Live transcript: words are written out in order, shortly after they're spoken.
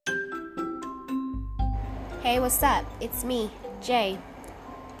Hey, what's up? It's me, Jay.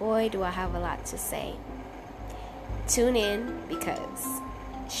 Boy, do I have a lot to say. Tune in because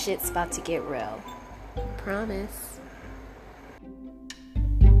shit's about to get real. Promise.